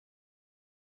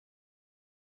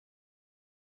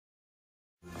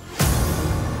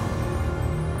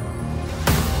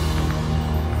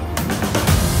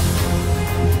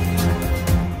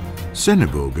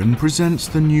Sennebogen presents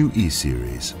the new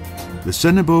E-Series, the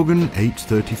Sennebogen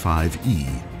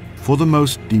 835E, for the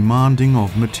most demanding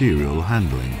of material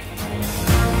handling.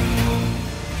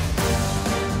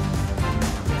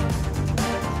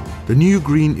 The new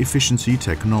green efficiency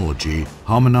technology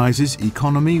harmonizes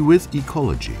economy with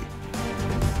ecology.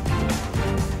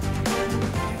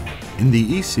 In the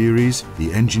E-Series,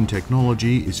 the engine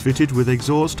technology is fitted with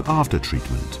exhaust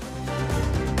after-treatment.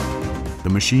 The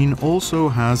machine also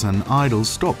has an idle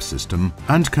stop system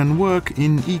and can work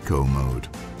in eco mode.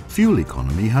 Fuel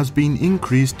economy has been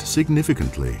increased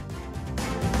significantly.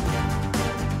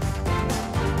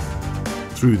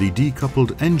 Through the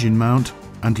decoupled engine mount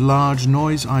and large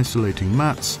noise-isolating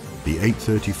mats, the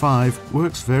 835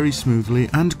 works very smoothly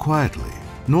and quietly.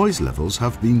 Noise levels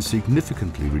have been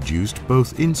significantly reduced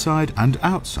both inside and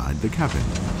outside the cabin.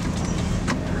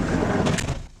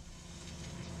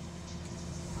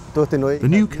 The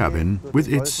new cabin, with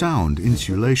its sound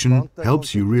insulation,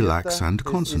 helps you relax and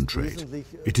concentrate.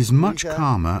 It is much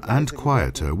calmer and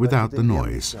quieter without the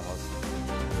noise.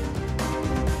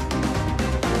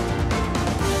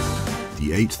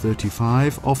 The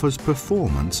 835 offers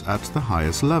performance at the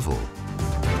highest level.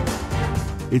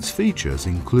 Its features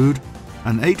include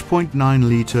an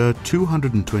 8.9-litre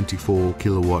 224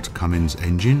 kilowatt Cummins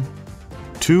engine,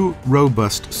 2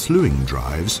 robust slewing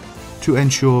drives to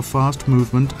ensure fast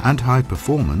movement and high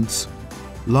performance,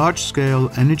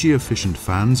 large-scale energy-efficient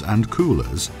fans and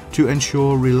coolers to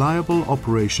ensure reliable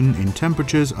operation in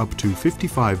temperatures up to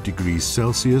 55 degrees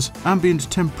Celsius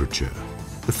ambient temperature.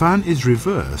 The fan is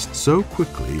reversed so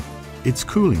quickly its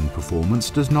cooling performance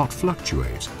does not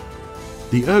fluctuate.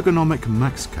 The ergonomic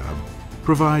Max Cab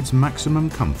provides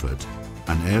maximum comfort,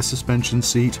 an air suspension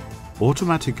seat,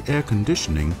 automatic air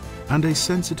conditioning and a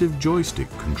sensitive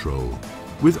joystick control.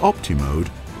 With OptiMode,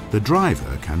 the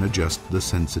driver can adjust the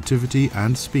sensitivity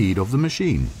and speed of the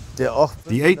machine.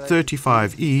 The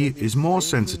 835E is more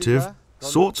sensitive,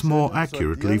 sorts more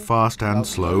accurately fast and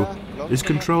slow, is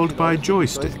controlled by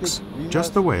joysticks,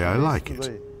 just the way I like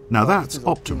it. Now that's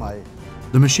optimal.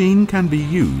 The machine can be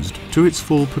used to its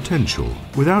full potential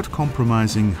without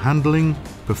compromising handling,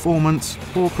 performance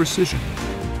or precision.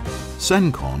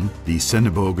 Sencon, the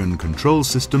Sennebogen control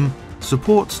system,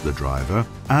 supports the driver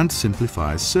and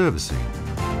simplifies servicing.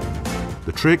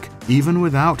 The trick, even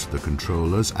without the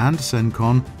controllers and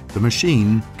Sencon, the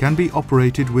machine can be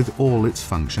operated with all its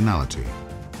functionality.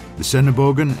 The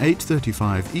Sennebogen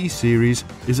 835 E-Series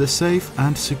is a safe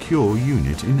and secure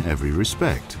unit in every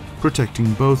respect,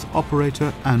 protecting both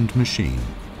operator and machine.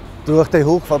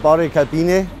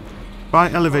 By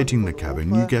elevating the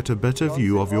cabin, you get a better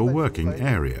view of your working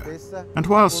area. And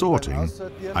while sorting,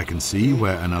 I can see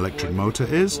where an electric motor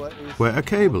is, where a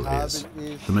cable is.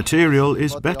 The material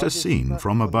is better seen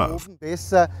from above.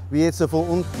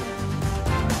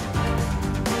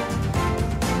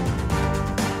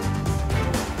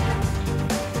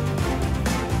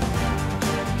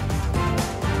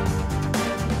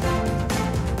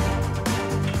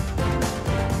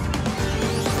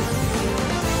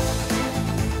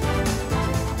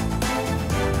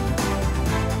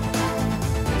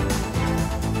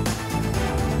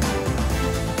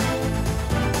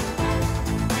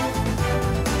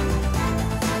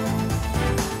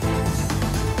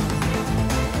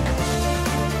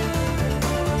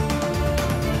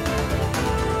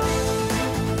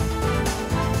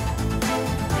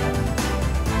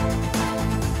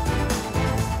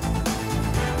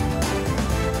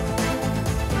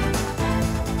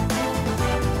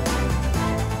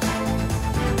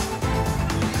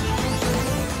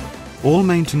 All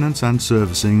maintenance and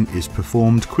servicing is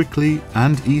performed quickly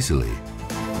and easily.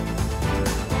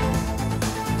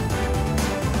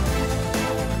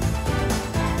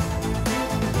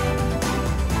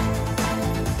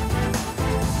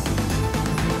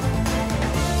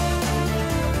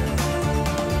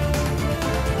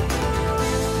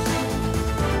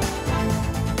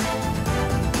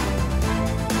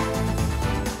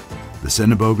 The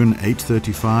Sennebogen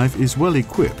 835 is well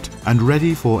equipped and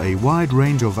ready for a wide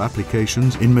range of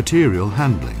applications in material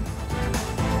handling.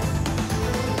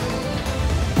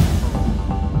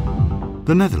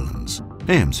 The Netherlands,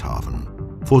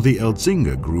 Eemshaven. For the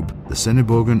Elzinga Group, the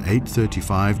Sennebogen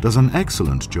 835 does an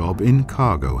excellent job in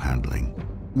cargo handling.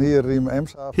 Here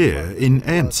in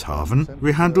Eemshaven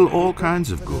we handle all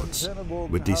kinds of goods.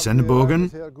 With the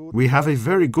Sennebogen we have a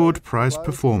very good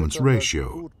price-performance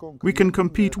ratio. We can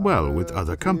compete well with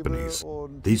other companies.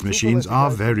 These machines are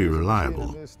very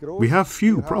reliable. We have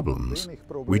few problems.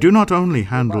 We do not only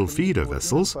handle feeder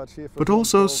vessels, but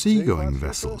also seagoing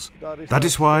vessels. That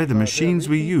is why the machines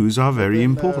we use are very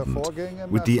important.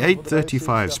 With the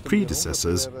 835's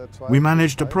predecessors, we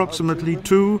managed approximately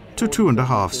 2 to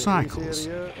 2.5 cycles.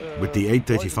 With the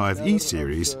 835E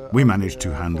series, we managed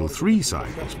to handle 3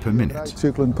 cycles per minute.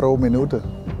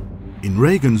 In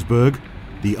Regensburg,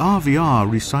 the RVR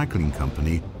recycling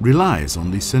company relies on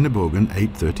the Sennebogen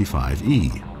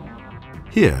 835E.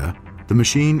 Here, the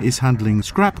machine is handling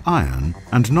scrap iron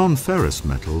and non-ferrous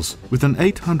metals with an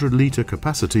 800-litre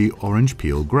capacity orange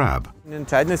peel grab.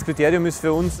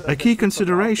 A key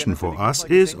consideration for us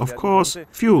is, of course,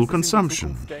 fuel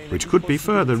consumption, which could be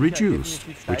further reduced,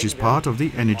 which is part of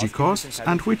the energy costs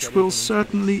and which will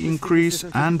certainly increase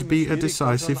and be a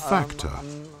decisive factor.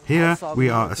 Here we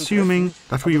are assuming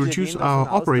that we reduce our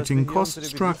operating cost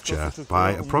structure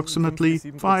by approximately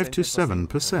 5 to 7%.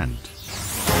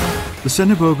 The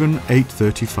Sennebogen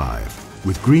 835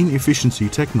 with green efficiency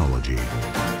technology,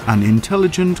 an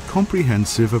intelligent,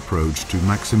 comprehensive approach to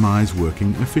maximize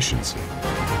working efficiency.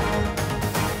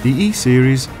 The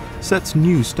E-Series sets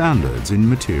new standards in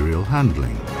material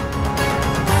handling.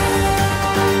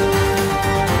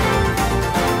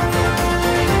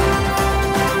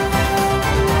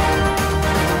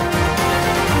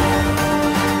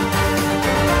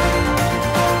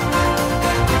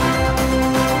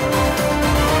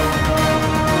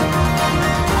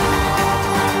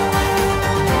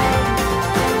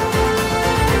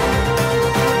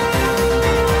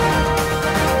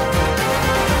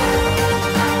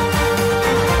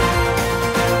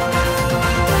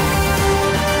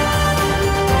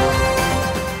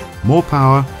 More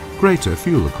power, greater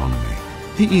fuel economy.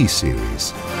 The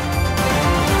E-Series.